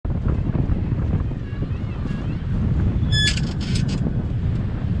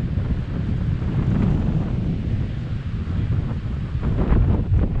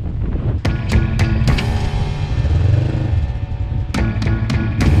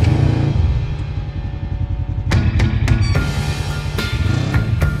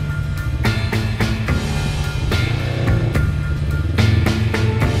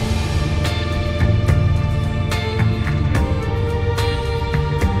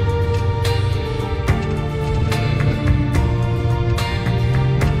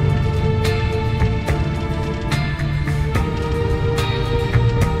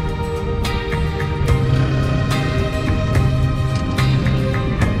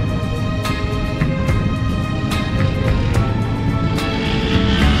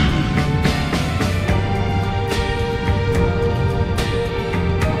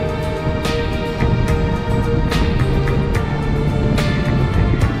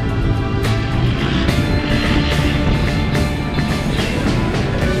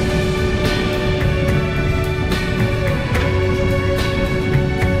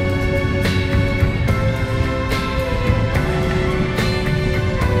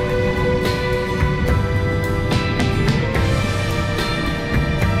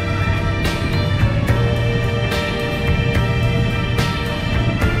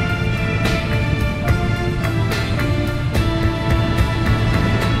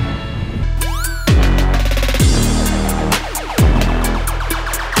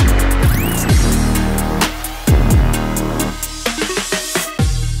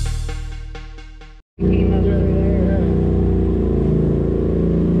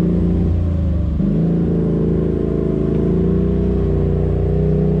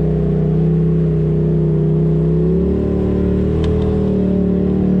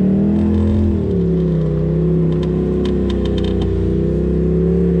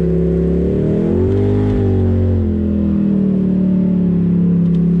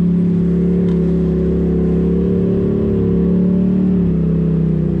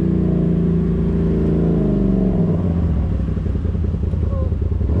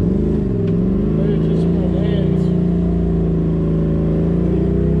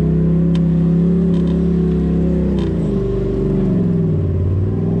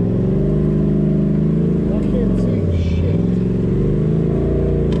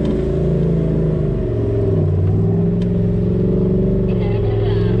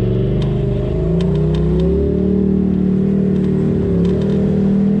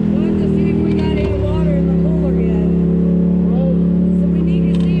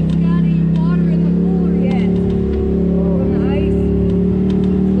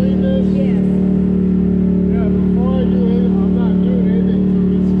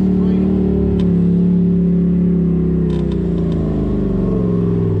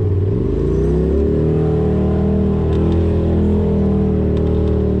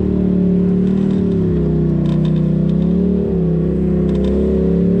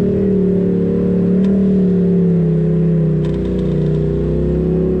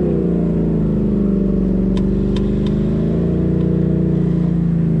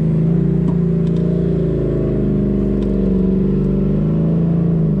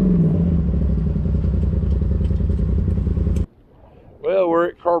we're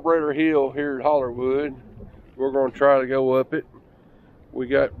at Carburetor Hill here at Hollywood. We're going to try to go up it. We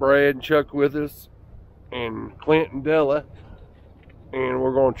got Brad and Chuck with us, and Clint and Della, and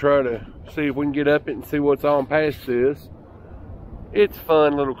we're going to try to see if we can get up it and see what's on past this. It's a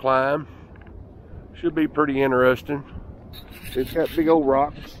fun little climb. Should be pretty interesting. It's got big old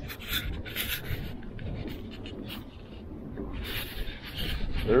rocks.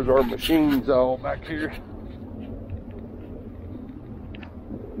 There's our machines all back here.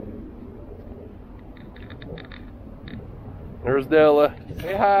 There's Della.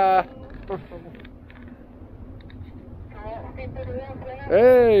 Say hi.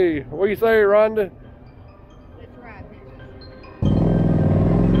 Hey, what do you say, Rhonda? That's right.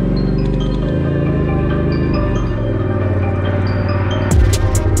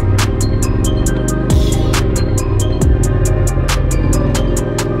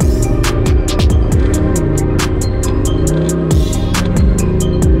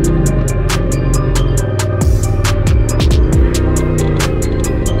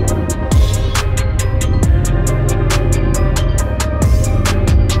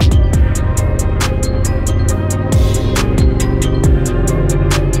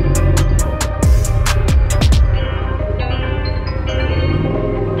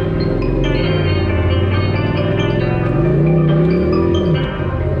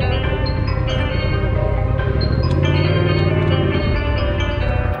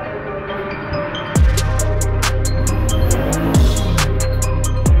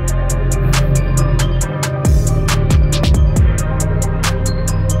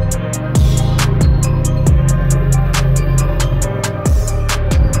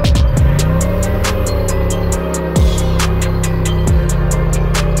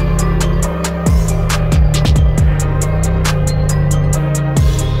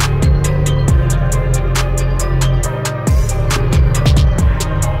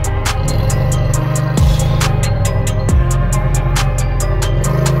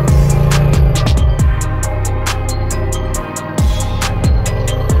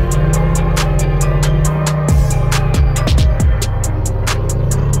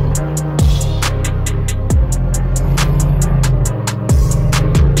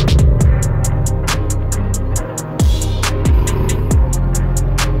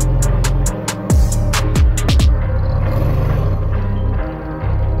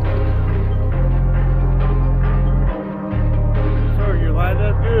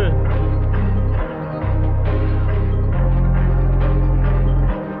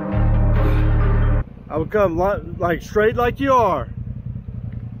 I would come like straight like you are.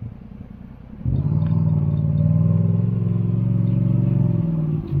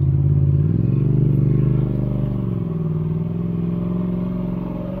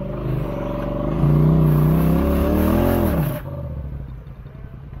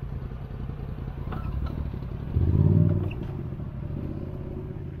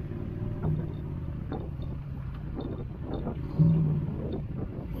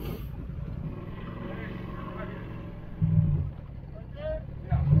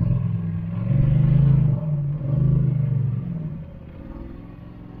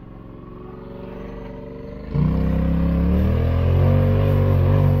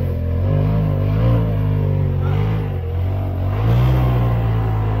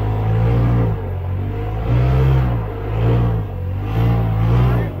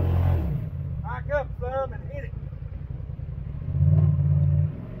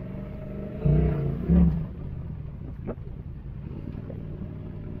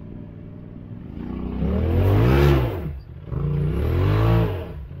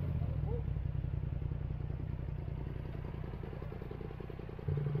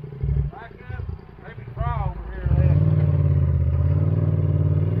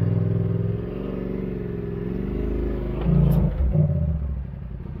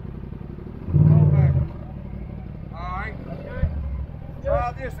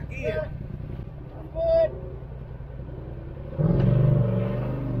 This again. Good.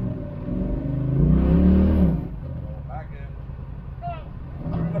 Back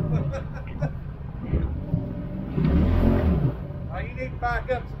now you need to back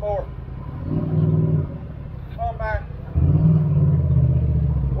up some more. Come on back.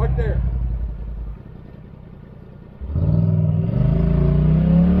 What there?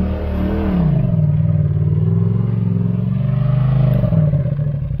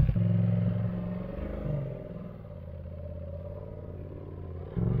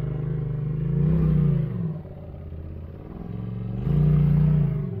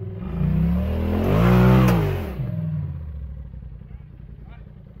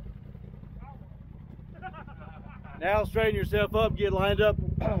 Now straighten yourself up, get lined up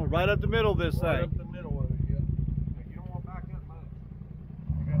right up the middle of this Right thing. up the middle of it, yeah. You don't want to back up much.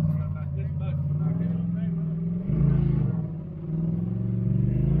 You got about this much to back up.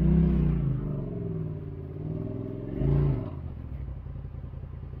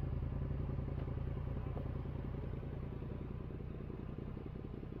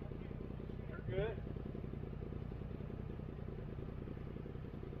 You're good.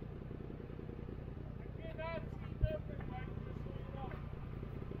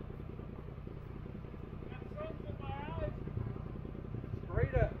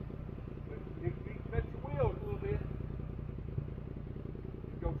 Straight up. But if you touch your wheels a little bit,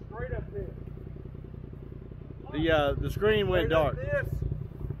 you go straight up this. The screen went Straight up dark. this.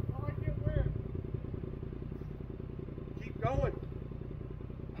 Keep going.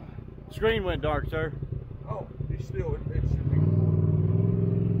 Screen went dark, sir. Oh, it's still, it should be.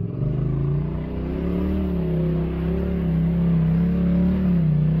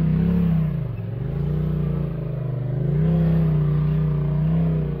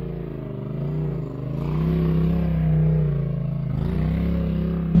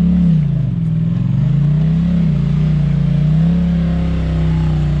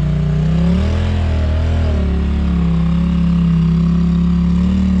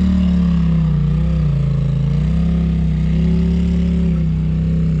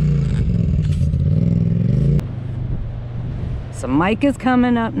 So Mike is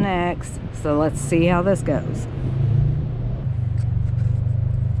coming up next, so let's see how this goes.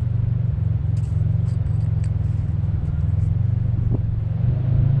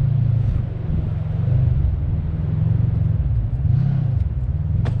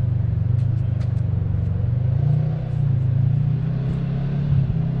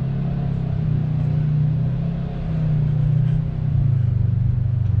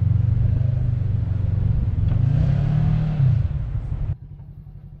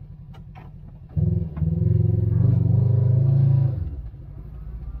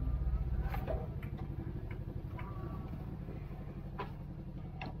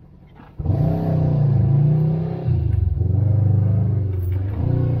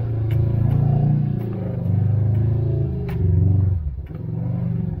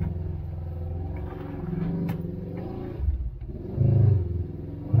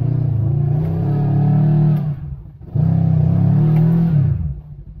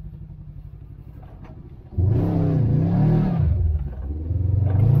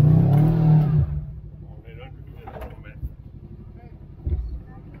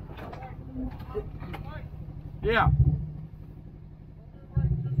 Yeah.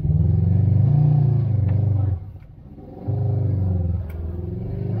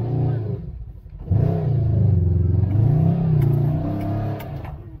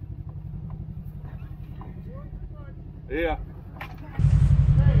 Yeah.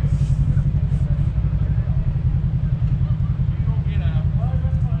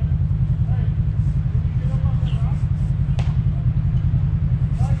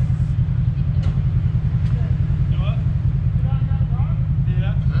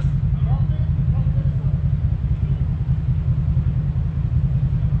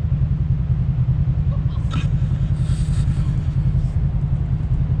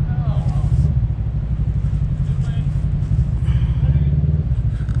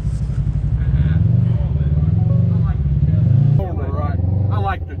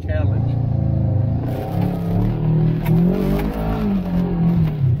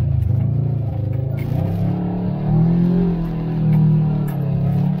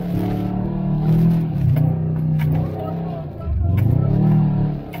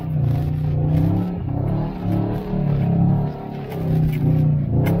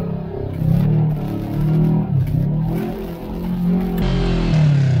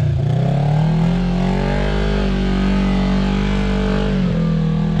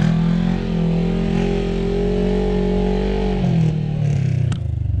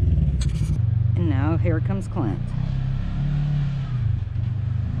 Here comes Clint.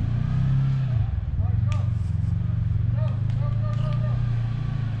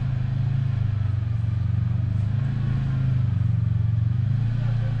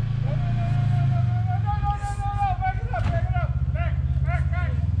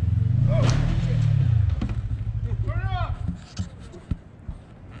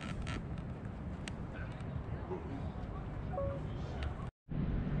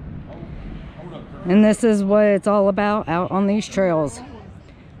 And this is what it's all about out on these trails.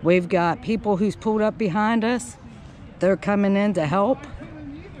 We've got people who's pulled up behind us. They're coming in to help.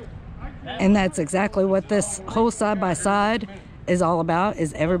 And that's exactly what this whole side-by-side is all about,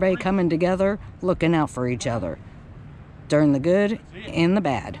 is everybody coming together, looking out for each other. during the good and the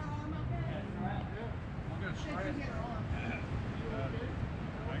bad.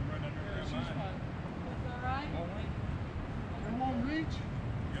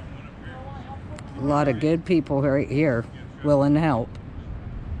 A lot of good people right here willing to help.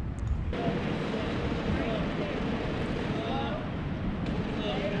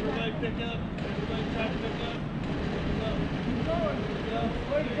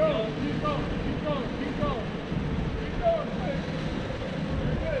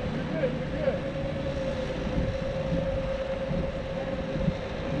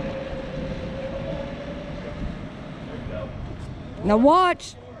 Now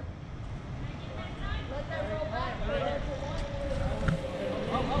watch.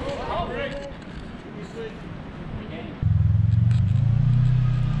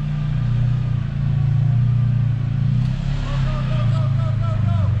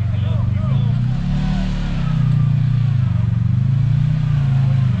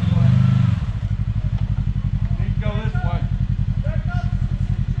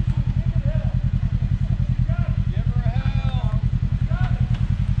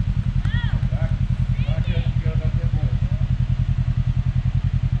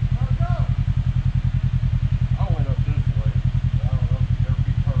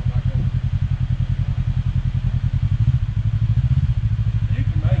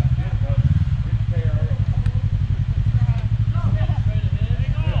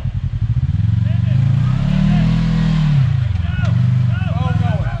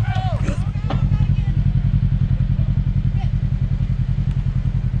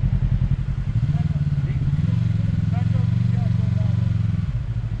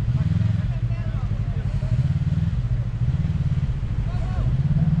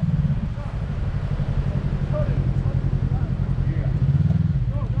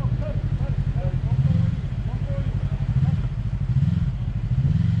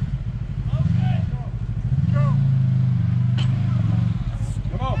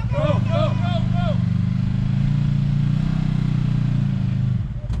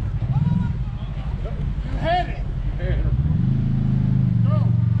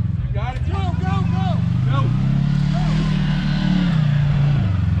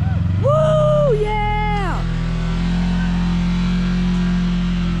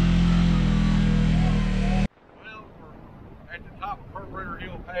 Carburetor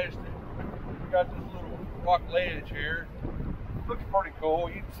hill past it. We got this little rock ledge here. Looks pretty cool.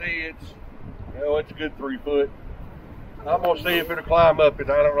 You can see it's a good 3 foot. I'm gonna see if it'll climb up it.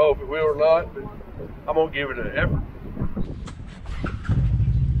 I don't know if it will or not, but I'm gonna give it an effort.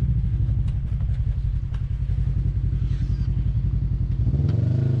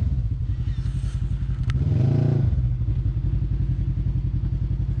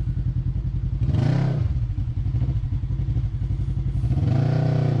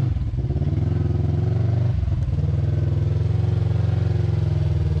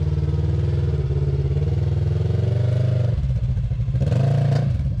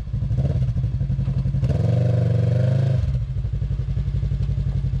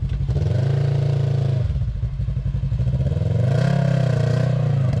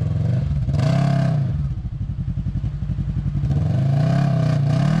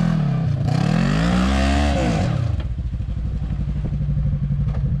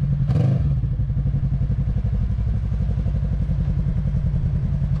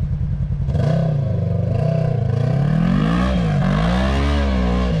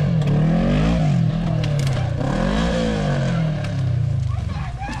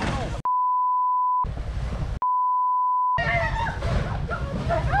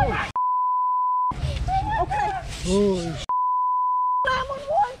 Holy sh**.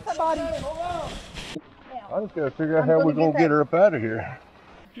 911, somebody. I just gotta figure out how we're gonna get her up out of here.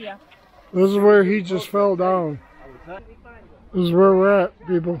 Yeah. This is where he just fell down. This is where we're at,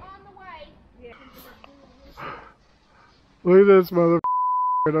 people. Look at this mother.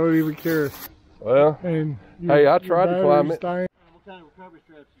 I don't even care. Well, And hey, I tried to climb it. dying. What kind of recovery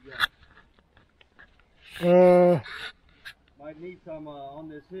straps you got? Might need some on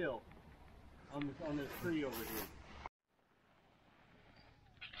this hill, on this tree over here.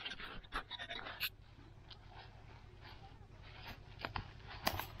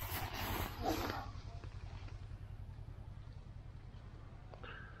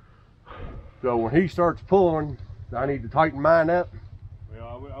 So when he starts pulling, I need to tighten mine up.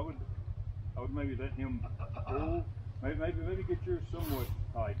 Well, I would maybe let him pull. Maybe get yours somewhat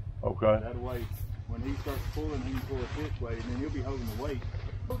tight. Okay. That way, when he starts pulling, he can pull it this way, and then he'll be holding the weight.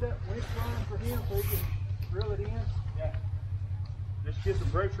 Hold that winch line for him so he can reel it in. Yeah. Just get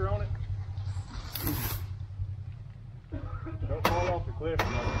some pressure on it. Don't fall off the cliff.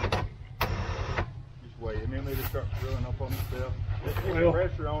 No. Just wait, and then maybe start drilling up on itself. Let's put the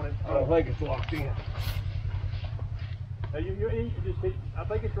pressure on it. I don't think it's locked in. Now you just hit, I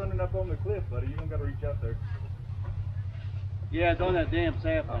think it's running up on the cliff, buddy. You don't got to reach out there. Yeah, it's on that damn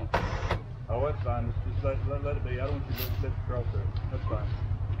sapling. Oh, that's fine. Just let it be. I don't want you to let it cross there. That's fine.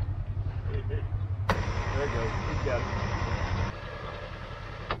 There you go. He's got it.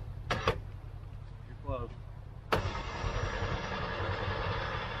 You're close.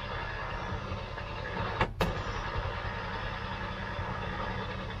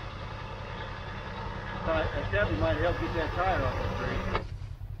 That definitely might help get that tire off the tree.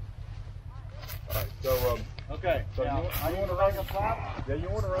 Alright, so Okay. so now, you want to run a top? Yeah, you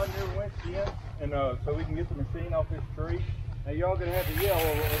want to run your winch in, and so we can get the machine off this tree. Now y'all gonna have to yell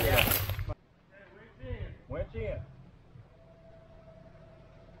over there. Winch in.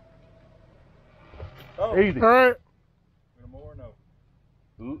 Oh, Easy. All right, a little more, no.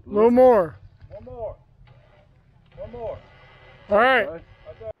 a little more. One more. One more. All right.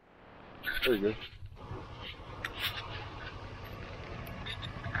 There you go.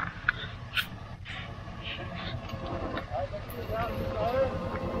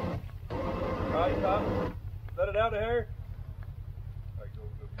 Right, stop. Let it out of here. Right, go.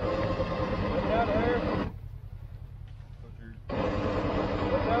 Let it out of here. Let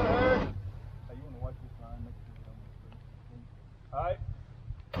it out of here. Hey, you want to watch this line? Make sure it's on the screen. All right.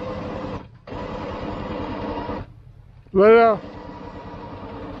 Let it out.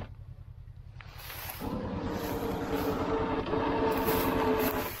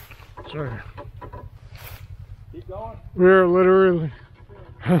 Sorry. Keep going. We're literally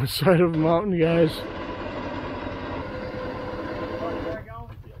on the side of a mountain, guys.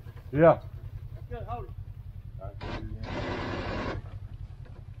 Yeah. Good, hold it.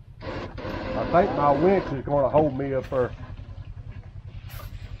 I think my winch is going to hold me up there.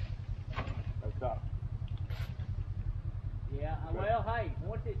 Let's stop. Yeah, well, hey,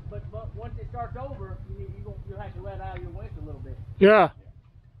 once it starts over, you'll have to let out your winch a little bit. Yeah.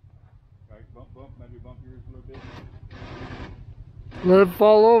 Right, maybe bump yours a little bit. Let it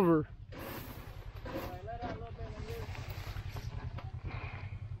fall over. Alright, let out a little bit on yours.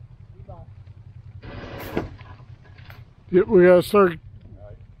 Keep on. Yeah, we gotta start. All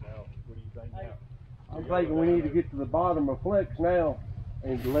right, now, what do you think now? I'm thinking we need to get to the bottom of Flex now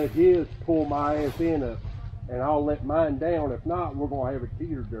and let his pull my ass in up, and I'll let mine down. If not, we're going to have it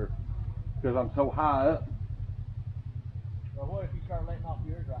teetered there because I'm so high up. Well, what if you start letting off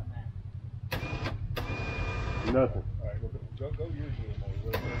yours right now? Nothing. All right, well, go use it a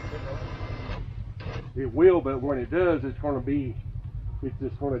little more. It will, but when it does, it's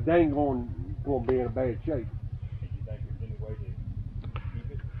just going to dangle and going to be in a bad shape. Do you think there's any way to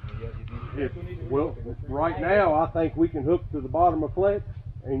keep it? Well, right now, I think we can hook to the bottom of Flex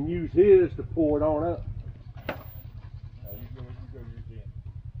and use his to pull it on up. You go use it.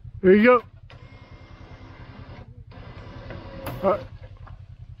 There you go. You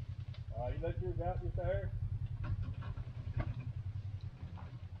let yours out just there.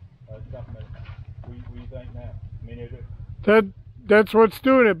 Stop a minute. What do you think now? I mean, That's what's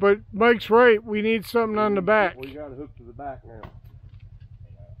doing it. But Mike's right. We need something on the back. We got to hook to the back now.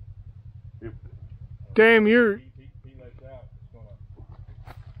 If, Damn, you're. he lets out, it's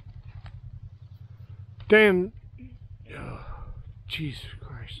gonna. Damn. Oh, Jesus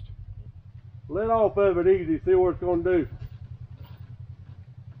Christ. let off of it easy, see what it's going to do.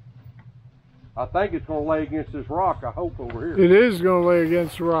 I think it's going to lay against this rock, I hope, over here. It is going to lay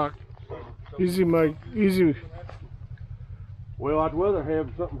against the rock. Easy, Mike. Easy. Well, I'd rather have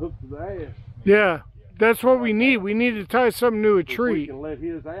something hooked to the ass. Yeah, that's what we need. We need to tie something to a If we tree. can let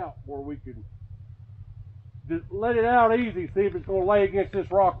his out where we can just let it out easy, see if it's going to lay against this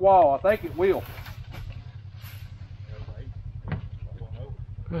rock wall. I think it will.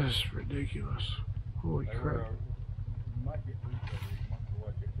 That's ridiculous. Holy crap.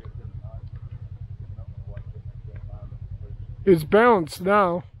 It's balanced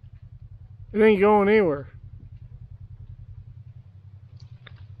now. It ain't going anywhere.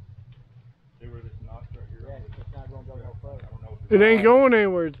 It ain't going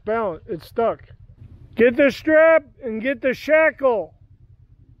anywhere. It's balanced. It's stuck. Get the strap and get the shackle.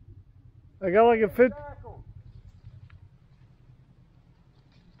 I got like a fit.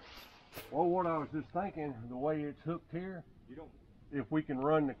 Well, what I was just thinking, the way it's hooked here, if we can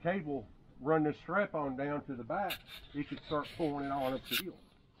run the cable, run the strap on down to the back, it could start pulling it on up the hill.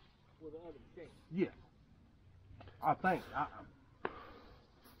 With the other machine. Yeah. I think.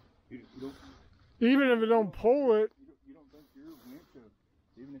 Even if it don't pull it. You don't think your winch will,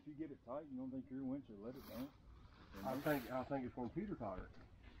 even if you get it tight, you don't think your winch will let it down? I think it's going to teeter totter.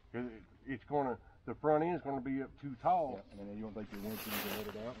 Cause it's going to, the front end is going to be up too tall. Yeah, and then you don't think your windshield can let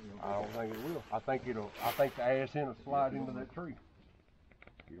it out? I don't think it will. I think the ass end will slide into that tree.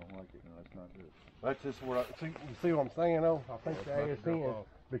 You don't like it, no, that's not good. That's just what I see. You see what I'm saying, though? I think the ass end,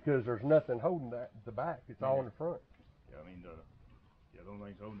 because there's nothing holding the back. It's all in the front. Yeah, I mean, the only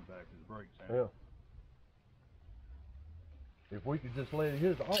thing's holding the back is the brakes. Yeah. If we could just let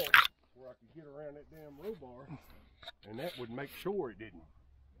his off, where I could get around that damn row bar, and that would make sure it didn't.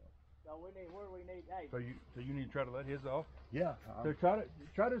 So we need, where do we need, hey? So you need to try to let his off? Yeah. So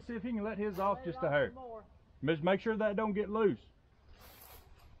try to see if you can let his off just a hair. Just make sure that don't get loose.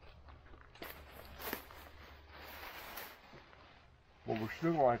 Well, we're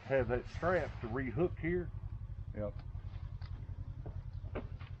still going to have that strap to rehook here. Yep.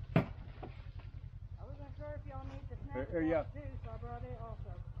 I wasn't sure if y'all need to snap it Yeah. off too, so I brought it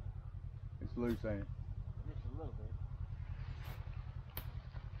also. It's loose, ain't it? Just a little bit.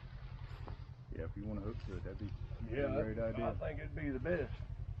 Yeah, if you want to hook to it, that'd be Yeah, a great idea. I think it'd be the best.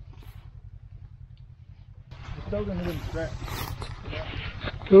 Just throw them in the strap.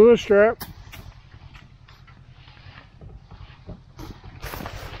 Do the strap.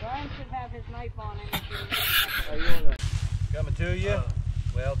 Brian should have his knife on him. Hey, you wanna coming to you?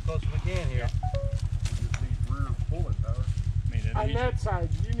 Well, as close as we can here. Just these rear pulling power. I mean, On that side.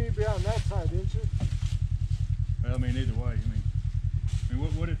 You need to be on that side, didn't you? well, I mean, either way. I mean,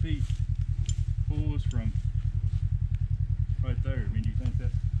 what if he pulls from right there? I mean, do you think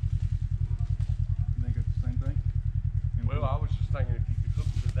that's the same thing? And Well, I was just thinking if you could hook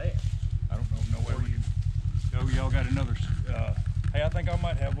to that. I don't know. No way we can. Oh, y'all got another. Hey, I think I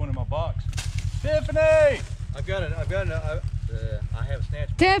might have one in my box. Tiffany! I've got I have a snatch.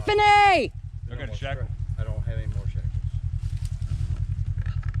 Tiffany! I got a shackle. I don't have any more shackles.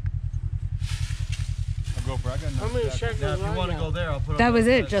 I'll go for it. I got How another many shackle. shackles Now, if you I want to got? go there, I'll put That on was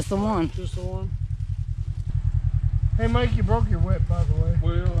the- it, just the one. Just the one. Hey, Mike, you broke your whip, by the way.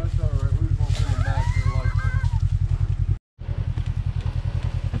 Well, that's all right. We was going to bring it back to the light.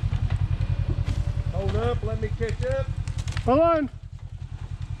 Hold up. Let me catch up. Hold on.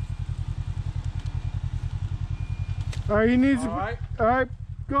 All right, he needs to. All right. All right,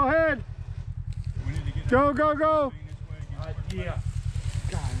 go ahead. We need to get Go, go, go. Yeah.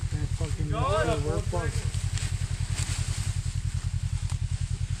 God, that fucking. We're fucked.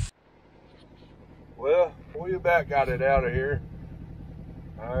 Well, we about got it out of here.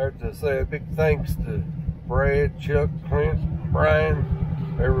 I have to say a big thanks to Brad, Chuck, Clint,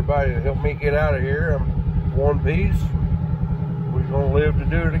 Brian, everybody that helped me get out of here. I'm one piece. We're gonna live to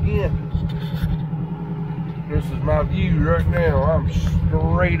do it again. This is my view right now. I'm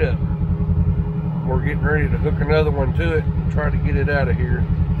straight up. We're getting ready to hook another one to it and try to get it out of here.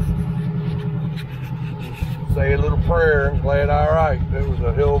 Say a little prayer and glad I right. That was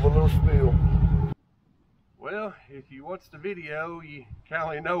a hell of a little spill. Well, if you watch the video, you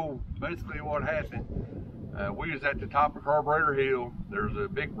kind of know basically what happened. We was at the top of Carburetor Hill. There's a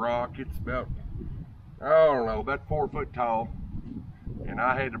big rock. It's about, I don't know, about 4 foot tall. And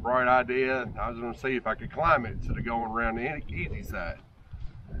I had the bright idea, I was going to see if I could climb it instead of going around the easy side.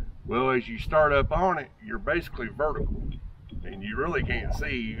 Well, as you start up on it, you're basically vertical. And you really can't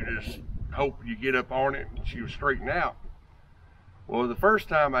see. You just hope you get up on it and you straighten out. Well, the first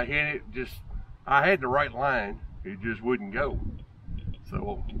time I hit it, I had the right line. It just wouldn't go.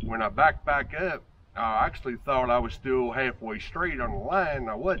 So when I backed back up, I actually thought I was still halfway straight on the line, and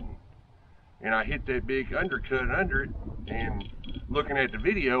I wasn't. And I hit that big undercut under it, and looking at the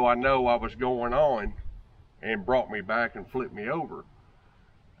video, I know I was going on and brought me back and flipped me over.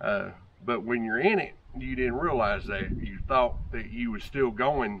 But when you're in it, you didn't realize that. You thought that you was still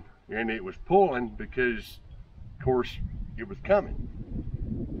going and it was pulling because, of course, it was coming.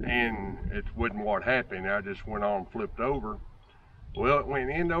 And it wasn't what happened. I just went on and flipped over. Well, it went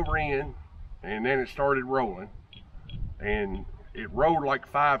end over end, and then it started rolling. And it rolled like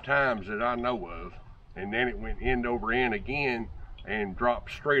 5 times that I know of, and then it went end over end again and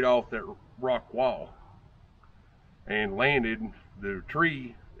dropped straight off that rock wall and landed. The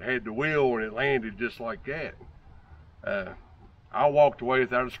tree had the wheel and it landed just like that. I walked away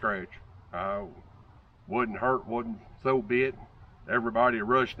without a scratch. I wasn't hurt, wasn't so bit. Everybody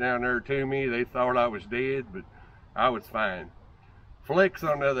rushed down there to me. They thought I was dead, but I was fine. Flex,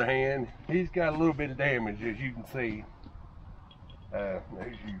 on the other hand, he's got a little bit of damage, as you can see. As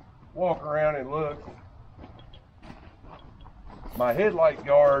you walk around and look, my headlight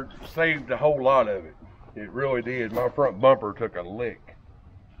guard saved a whole lot of it. It really did. My front bumper took a lick,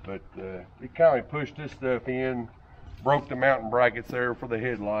 but it kind of pushed this stuff in, broke the mounting brackets there for the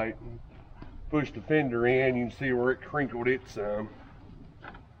headlight, push the fender in, you can see where it crinkled it some.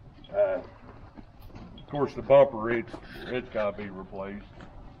 Of course, the bumper, it's got to be replaced.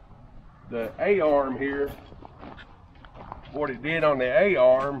 The A-arm here, what it did on the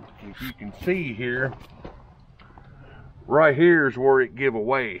A-arm, if you can see here, right here is where it give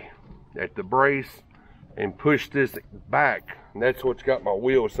away at the brace and pushed this back. And that's what's got my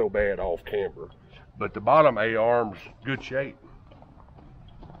wheel so bad off camber. But the bottom A-arm's good shape.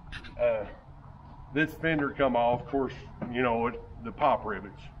 This fender come off, of course, you know, the pop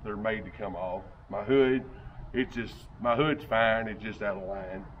rivets, they're made to come off. My hood, my hood's fine, it's just out of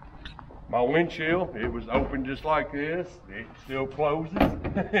line. My windshield, it was open just like this. It still closes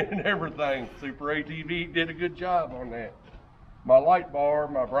and everything. Super ATV did a good job on that. My light bar,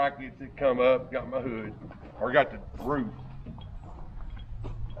 my brackets that come up, got my hood, or got the roof.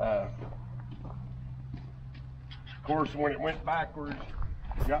 Of course, when it went backwards,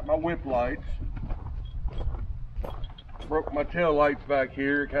 got my whip lights. Broke my tail lights back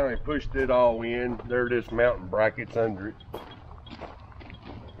here, kind of pushed it all in. They're just mounting brackets under it.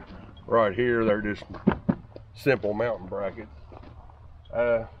 Right here, they're just simple mounting brackets.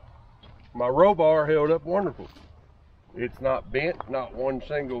 My roll bar held up wonderful. It's not bent, not one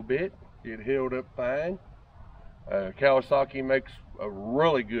single bit. It held up fine. Kawasaki makes a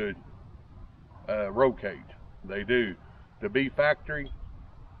really good roll cage. They do. To be factory,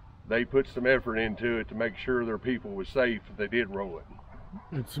 they put some effort into it to make sure their people was safe if they did roll it.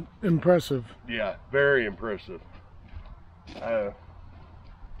 It's impressive. Yeah, very impressive.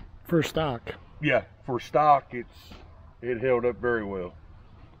 For stock. Yeah, for stock, it held up very well.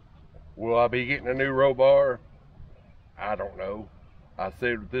 Will I be getting a new roll bar? I don't know. I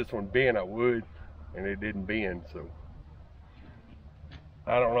said with this one bent I would, and it didn't bend, so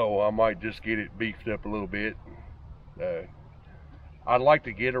I don't know. I might just get it beefed up a little bit. I'd like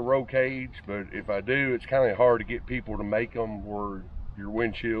to get a roll cage, but if I do, it's kind of hard to get people to make them where your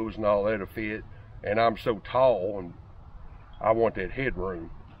windshields and all that'll fit. And I'm so tall, and I want that headroom.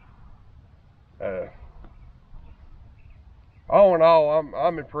 All in all,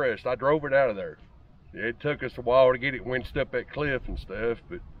 I'm impressed. I drove it out of there. It took us a while to get it winched up that cliff and stuff,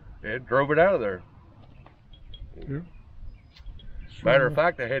 but it drove it out of there. Yeah. Matter of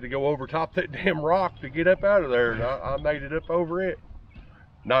fact, I had to go over top that damn rock to get up out of there, and I made it up over it.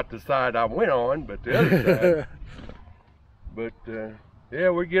 Not the side I went on, but the other side. But yeah,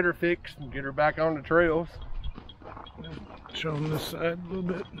 we get her fixed and get her back on the trails. Show them this side a little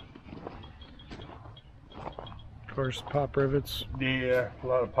bit. Of course, pop rivets. Yeah, a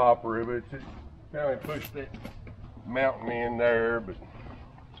lot of pop rivets. It kind of pushed that mountain in there, but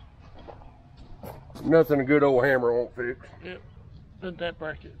nothing a good old hammer won't fix. Yep, did that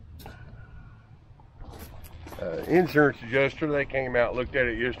bracket. Insurance adjuster, they came out, looked at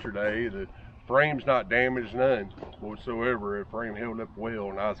it yesterday. The frame's not damaged, none whatsoever. The frame held up well,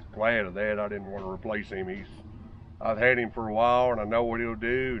 and I was glad of that. I didn't want to replace him. I've had him for a while, and I know what he'll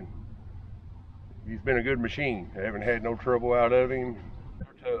do. He's been a good machine. I haven't had no trouble out of him.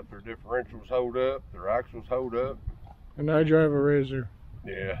 They're tough. Their differentials hold up. Their axles hold up. And I drive a Razor.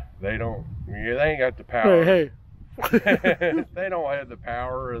 Yeah, they don't. Yeah, they ain't got the power. Hey. They don't have the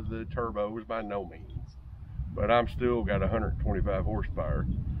power of the turbos by no means. But I'm still got 125 horsepower.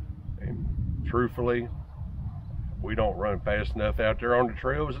 And truthfully, we don't run fast enough out there on the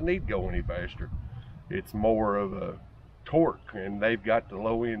trails that need to go any faster. It's more of a torque, and they've got the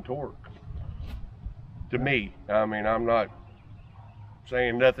low end torque. To me, I mean, I'm not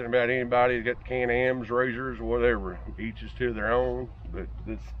saying nothing about anybody that got Can-Ams, Razors, or whatever. Each is to their own, but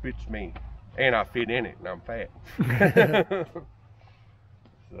this fits me. And I fit in it, and I'm fat.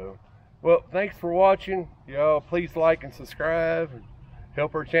 So, well, thanks for watching. Y'all, please like and subscribe. And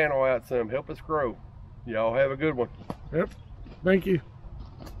help our channel out some. Help us grow. Y'all have a good one. Yep. Thank you.